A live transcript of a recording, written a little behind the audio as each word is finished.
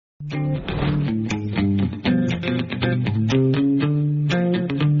Welcome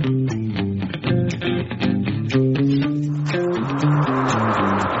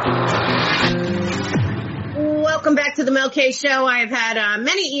back to the Mel K Show. I've had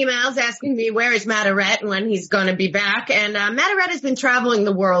many emails asking me where is Matt Ehret and when he's going to be back. And Matt Ehret has been traveling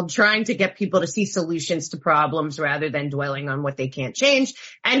the world trying to get people to see solutions to problems rather than dwelling on what they can't change.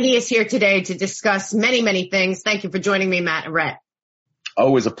 And he is here today to discuss many, many things. Thank you for joining me, Matt Ehret.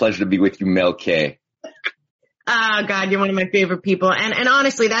 Always a pleasure to be with you, Mel K. Oh, God, you're one of my favorite people. And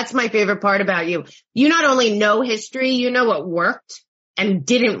honestly, that's my favorite part about you. You not only know history, you know what worked and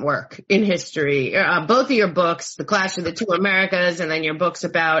didn't work in history. Both of your books, The Clash of the Two Americas, and then your books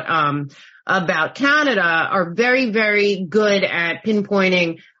about Canada are very, very good at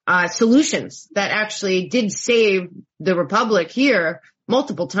pinpointing solutions that actually did save the Republic here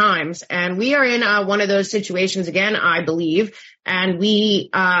multiple times. And we are in one of those situations again, I believe. And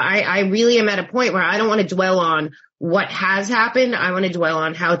I really am at a point where I don't want to dwell on what has happened. I want to dwell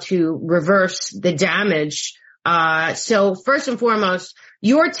on how to reverse the damage. So first and foremost,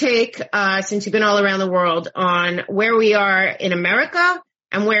 your take, since you've been all around the world, on where we are in America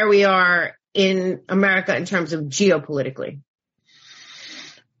and where we are in America in terms of geopolitically.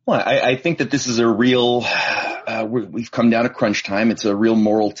 Well, I think that this is a real, we've come down to crunch time. It's a real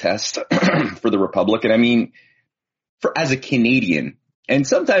moral test for the Republic. And I mean, as a Canadian, and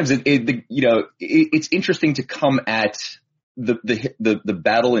sometimes it's interesting to come at the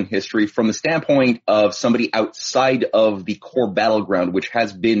battle in history from the standpoint of somebody outside of the core battleground, which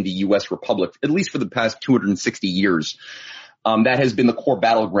has been the U.S. Republic, at least for the past 260 years. That has been the core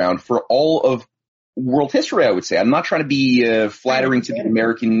battleground for all of world history, I would say. I'm not trying to be flattering to the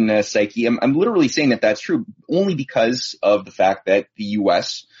American psyche. I'm literally saying that that's true only because of the fact that the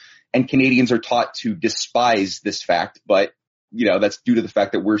U.S. and Canadians are taught to despise this fact, but that's due to the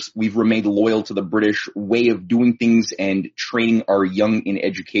fact that we've remained loyal to the British way of doing things and training our young in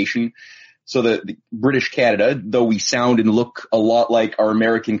education. So the British Canada, though we sound and look a lot like our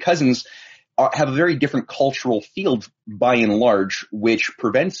American cousins, have a very different cultural field by and large, which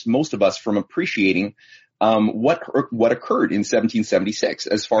prevents most of us from appreciating what occurred in 1776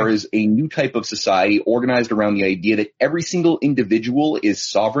 as far as a new type of society organized around the idea that every single individual is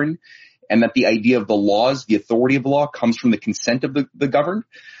sovereign, and that the idea of the laws, the authority of the law, comes from the consent of the governed,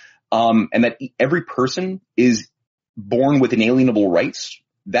 and that every person is born with inalienable rights.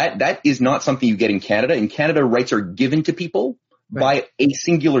 That is not something you get in Canada. In Canada, rights are given to people by a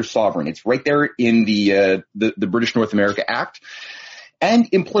singular sovereign. It's right there in the British North America Act. And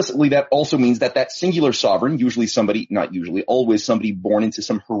implicitly, that also means that singular sovereign, always somebody born into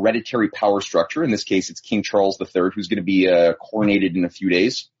some hereditary power structure. In this case, it's King Charles III, who's going to be coronated in a few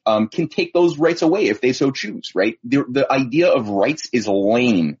days, can take those rights away if they so choose, right? The idea of rights is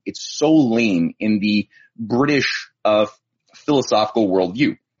lame. It's so lame in the British philosophical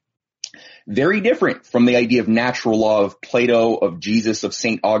worldview. Very different from the idea of natural law of Plato, of Jesus, of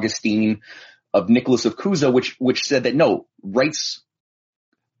St. Augustine, of Nicholas of Cusa, which said that no, rights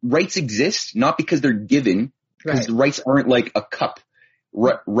exist not because they're given, because rights aren't like a cup.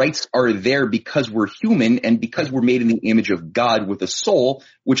 Rights are there because we're human and because we're made in the image of God with a soul,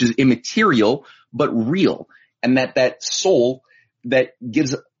 which is immaterial but real. And that soul that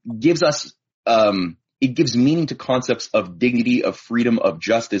gives us, it gives meaning to concepts of dignity, of freedom, of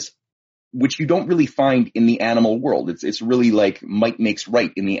justice, which you don't really find in the animal world. It's really like might makes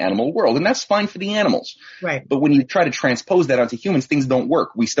right in the animal world, and that's fine for the animals. Right. But when you try to transpose that onto humans, things don't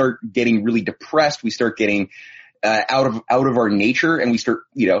work. We start getting really depressed. We start getting out of our nature, and we start,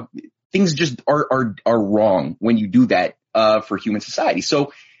 things just are wrong when you do that for human society.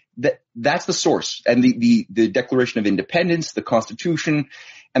 So that's the source, and the Declaration of Independence, the Constitution,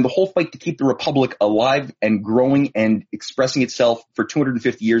 and the whole fight to keep the Republic alive and growing and expressing itself for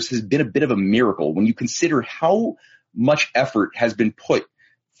 250 years has been a bit of a miracle when you consider how much effort has been put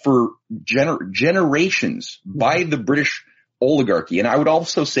for generations by the British oligarchy. And I would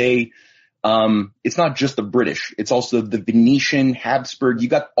also say it's not just the British. It's also the Venetian, Habsburg. You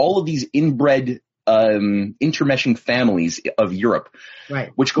got all of these inbred intermeshing families of Europe,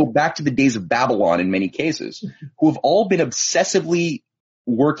 which go back to the days of Babylon in many cases, who have all been obsessively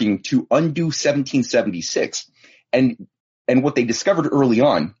working to undo 1776. And what they discovered early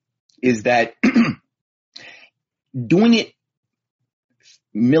on is that doing it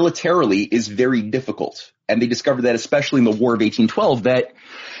militarily is very difficult. And they discovered that especially in the War of 1812 that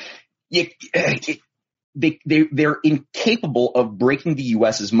they're incapable of breaking the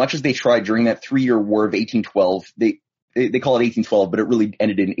U.S. as much as they tried during that 3-year War of 1812. they call it 1812, but it really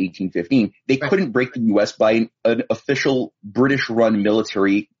ended in 1815. They couldn't break the U.S. by an official British-run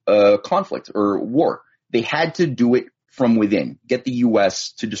military conflict or war. They had to do it from within, get the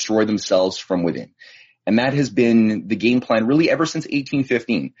U.S. to destroy themselves from within. And that has been the game plan really ever since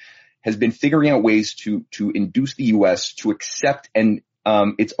 1815, has been figuring out ways to induce the U.S. to accept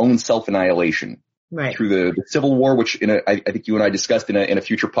its own self-annihilation. Right. Through the Civil War, which I think you and I discussed in a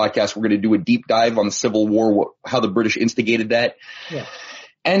future podcast. We're going to do a deep dive on the Civil War, how the British instigated that. Yeah.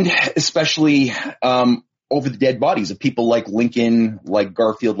 And especially over the dead bodies of people like Lincoln, like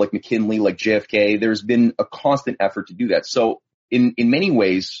Garfield, like McKinley, like JFK. There's been a constant effort to do that. So in many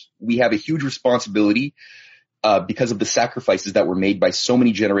ways, we have a huge responsibility because of the sacrifices that were made by so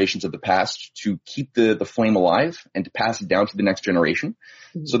many generations of the past to keep the flame alive and to pass it down to the next generation.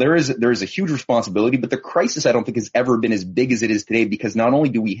 Mm-hmm. So there is a huge responsibility, but the crisis I don't think has ever been as big as it is today, because not only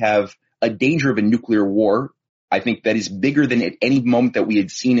do we have a danger of a nuclear war, I think that is bigger than at any moment that we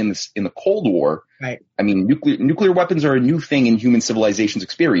had seen in the Cold War. Right. I mean, nuclear weapons are a new thing in human civilization's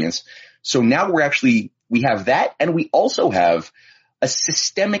experience. So now we have that, and we also have a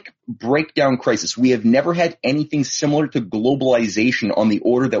systemic breakdown crisis. We have never had anything similar to globalization on the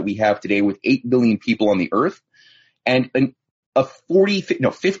order that we have today, with 8 billion people on the earth, and a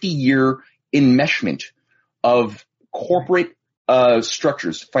 50-year enmeshment of corporate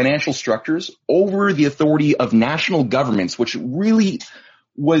structures, financial structures, over the authority of national governments, which really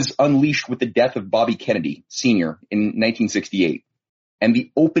was unleashed with the death of Bobby Kennedy Sr. in 1968, and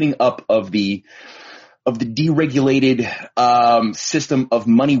the opening up of the deregulated system of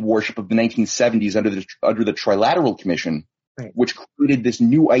money worship of the 1970s under the Trilateral Commission, right, which created this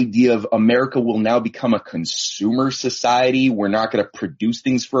new idea of America will now become a consumer society. We're not going to produce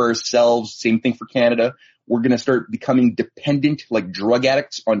things for ourselves. Same thing for Canada. We're going to start becoming dependent, like drug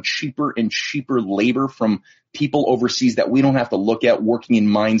addicts, on cheaper and cheaper labor from people overseas that we don't have to look at, working in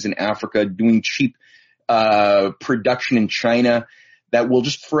mines in Africa, doing cheap production in China, that will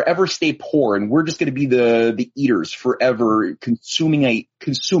just forever stay poor, and we're just going to be the eaters forever, consuming.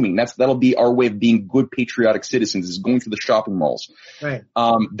 That'll be our way of being good patriotic citizens, is going to the shopping malls. Right.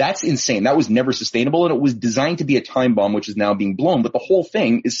 That's insane. That was never sustainable, and it was designed to be a time bomb, which is now being blown. But the whole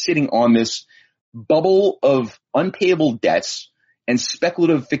thing is sitting on this bubble of unpayable debts and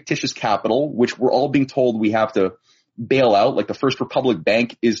speculative fictitious capital, which we're all being told we have to bail out. Like the First Republic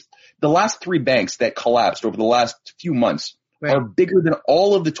Bank is the last 3 banks that collapsed over the last few months. Right. Are bigger than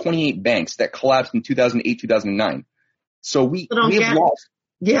all of the 28 banks that collapsed in 2008, 2009. So we have lost.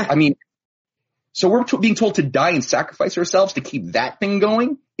 Yeah. I mean, so we're being told to die and sacrifice ourselves to keep that thing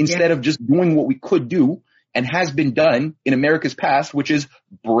going, instead of just doing what we could do and has been done in America's past, which is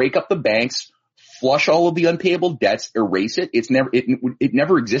break up the banks, flush all of the unpayable debts, erase it. It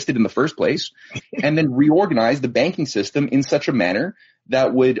never existed in the first place, and then reorganize the banking system in such a manner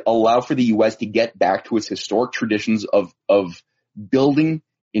that would allow for the U.S. to get back to its historic traditions of building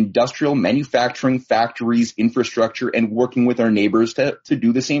industrial manufacturing factories, infrastructure, and working with our neighbors to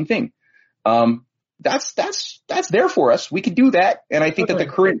do the same thing. That's there for us. We could do that. And I think that the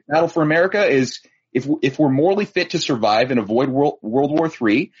current battle for America is, if we're morally fit to survive and avoid World War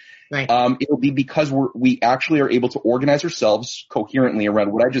III, right, it'll be because we actually are able to organize ourselves coherently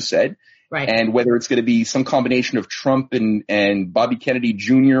around what I just said. Right. And whether it's going to be some combination of Trump and Bobby Kennedy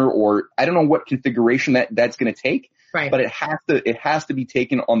Jr., or I don't know what configuration that's going to take. Right. But it has to be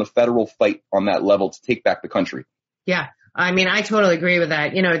taken on the federal fight on that level to take back the country. Yeah. I mean, I totally agree with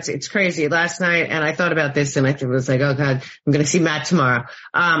that. You know, it's crazy. Last night, and I thought about this, and I was like, oh God, I'm going to see Matt tomorrow.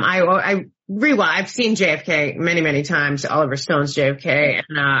 I've seen JFK many, many times, Oliver Stone's JFK,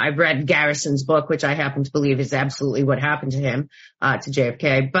 and I've read Garrison's book, which I happen to believe is absolutely what happened to him, to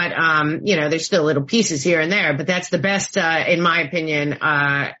JFK. But, you know, there's still little pieces here and there, but that's the best, in my opinion,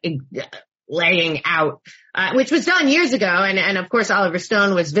 laying out, which was done years ago. And of course, Oliver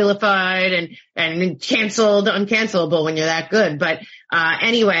Stone was vilified and canceled, uncancelable when you're that good. But,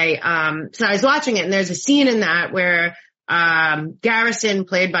 anyway, so I was watching it, and there's a scene in that where, Garrison,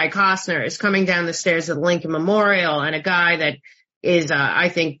 played by Costner, is coming down the stairs of the Lincoln Memorial, and a guy that is, I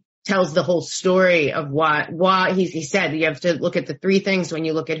think, tells the whole story of why he said you have to look at the 3 things when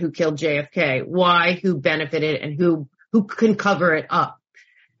you look at who killed JFK: why, who benefited, and who can cover it up.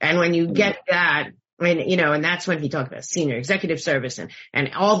 And when you get that, and that's when he talked about senior executive service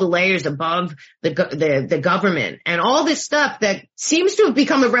and all the layers above the government and all this stuff that seems to have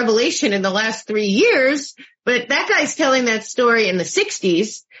become a revelation in the last 3 years. But that guy's telling that story in the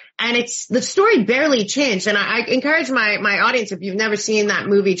 60s, and the story barely changed. And I encourage my audience, if you've never seen that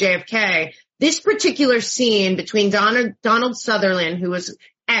movie JFK, this particular scene between Donald Sutherland, who was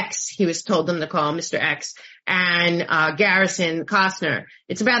X, he was told them to call Mr. X, and Garrison Costner.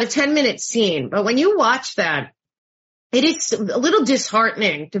 It's about a 10-minute scene, but when you watch that, it is a little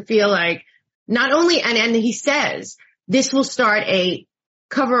disheartening to feel like not only, and he says, this will start a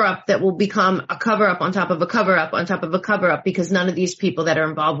cover-up that will become a cover-up on top of a cover-up on top of a cover-up, because none of these people that are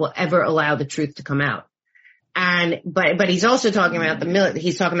involved will ever allow the truth to come out. But he's also talking about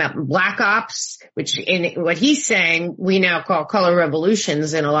he's talking about black ops, which in what he's saying we now call color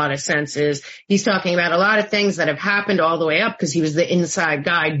revolutions in a lot of senses. He's talking about a lot of things that have happened all the way up because he was the inside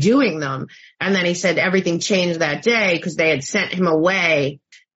guy doing them. And then he said everything changed that day because they had sent him away.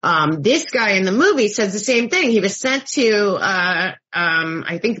 This guy in the movie says the same thing. He was sent to,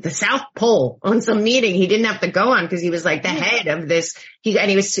 I think the South Pole on some meeting he didn't have to go on because he was like the head of this. And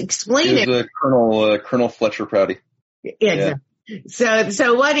he was explaining. He was Colonel Fletcher Prouty. Yeah.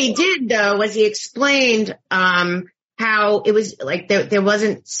 So what he did though was he explained, how it was like there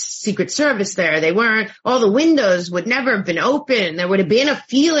wasn't Secret Service there. They weren't, all the windows would never have been open. There would have been a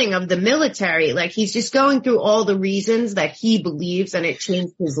feeling of the military. Like he's just going through all the reasons that he believes, and it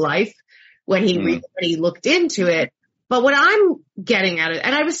changed his life when he looked into it. But what I'm getting at it,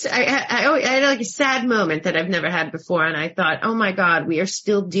 and I had like a sad moment that I've never had before. And I thought, oh my God, we are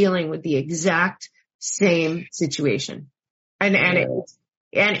still dealing with the exact same situation.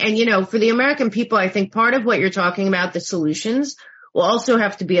 And, you know, for the American people, I think part of what you're talking about, the solutions, will also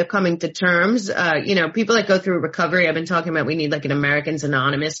have to be a coming to terms. You know, people that go through recovery, I've been talking about we need like an Americans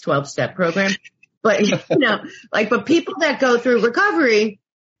Anonymous 12-step program. But, you know, like, but people that go through recovery,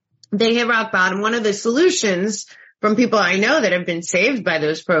 they hit rock bottom. One of the solutions from people I know that have been saved by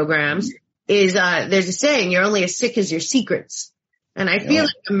those programs is, there's a saying, you're only as sick as your secrets. And I feel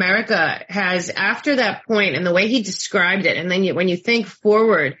like America has, after that point, and the way he described it, and then when you think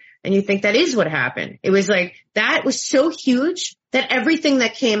forward and you think that is what happened, it was like, that was so huge that everything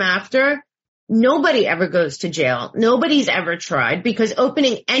that came after, nobody ever goes to jail. Nobody's ever tried, because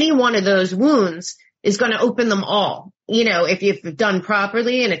opening any one of those wounds is going to open them all, you know, if you've done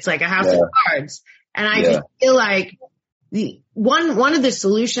properly, and it's like a house of cards. And I just feel like one of the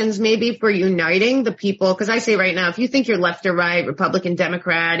solutions maybe for uniting the people, because I say right now, if you think you're left or right, Republican,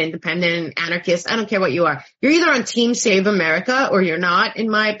 Democrat, independent, anarchist, I don't care what you are, you're either on Team Save America or you're not, in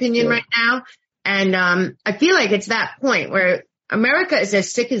my opinion, right now. And I feel like it's that point where America is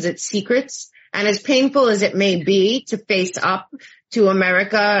as sick as its secrets, and as painful as it may be to face up to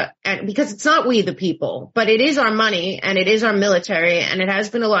America, and because it's not we the people, but it is our money and it is our military, and it has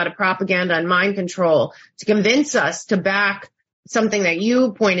been a lot of propaganda and mind control to convince us to back something that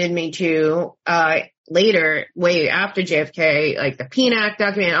you pointed me to later, way after JFK, like the PNAC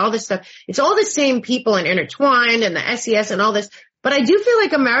document, all this stuff. It's all the same people and intertwined, and the SES and all this. But I do feel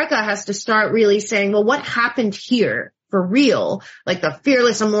like America has to start really saying, well, what happened here for real? Like the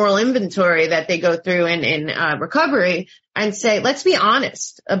fearless and moral inventory that they go through in recovery, and say, let's be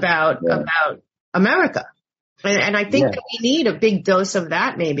honest about America. And I think that we need a big dose of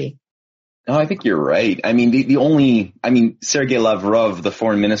that, maybe. No, I think you're right. I mean, Sergei Lavrov, the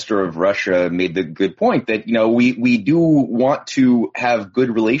foreign minister of Russia, made the good point that, you know, we do want to have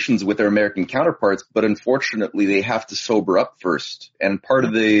good relations with our American counterparts, but unfortunately they have to sober up first. And part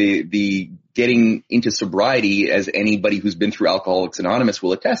of the getting into sobriety, as anybody who's been through Alcoholics Anonymous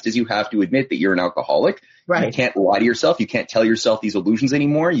will attest, is you have to admit that you're an alcoholic. Right. You can't lie to yourself. You can't tell yourself these illusions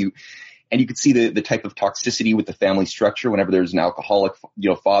anymore. And you could see the type of toxicity with the family structure whenever there's an alcoholic, you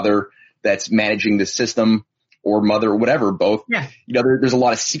know, father that's managing the system, or mother, or whatever, both. Yeah. You know, there's a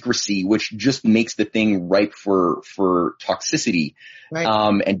lot of secrecy, which just makes the thing ripe for toxicity, right.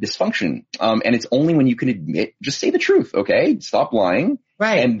 And dysfunction. And it's only when you can admit, just say the truth, okay? Stop lying.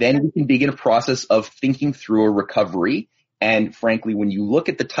 Right. And then we can begin a process of thinking through a recovery. And frankly, when you look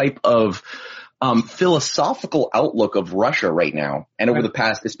at the type of philosophical outlook of Russia right now, and over the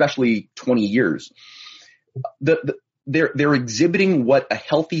past, especially 20 years, they're exhibiting what a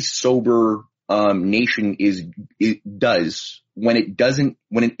healthy, sober nation does when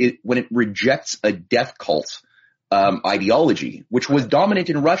it rejects a death cult ideology, which was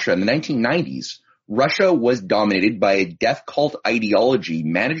dominant in Russia in the 1990s. Russia was dominated by a death cult ideology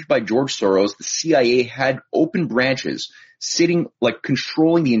managed by George Soros. The CIA had open branches sitting, like,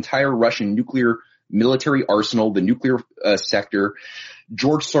 controlling the entire Russian nuclear military arsenal, the nuclear sector.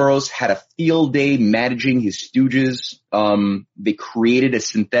 George Soros had a field day managing his stooges. They created a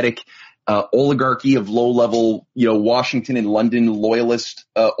synthetic oligarchy of low-level, you know, Washington and London loyalist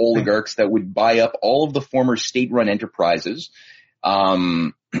oligarchs that would buy up all of the former state-run enterprises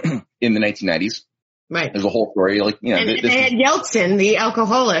in the 1990s. Right. There's a whole story, like, you know, and they had Yeltsin, the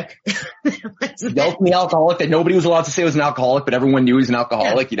alcoholic. Yeltsin, the alcoholic that nobody was allowed to say was an alcoholic, but everyone knew he was an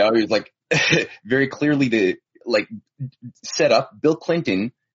alcoholic. Yeah. You know, he was like very clearly set up. Bill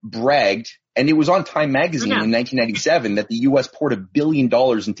Clinton bragged, and it was on Time magazine in 1997 that the U.S. poured $1 billion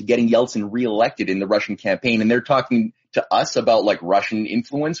into getting Yeltsin reelected in the Russian campaign. And they're talking to us about like Russian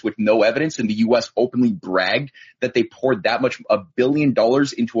influence with no evidence. And the U.S. openly bragged that they poured that much, $1 billion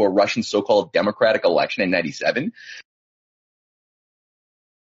into a Russian so-called democratic election in 97.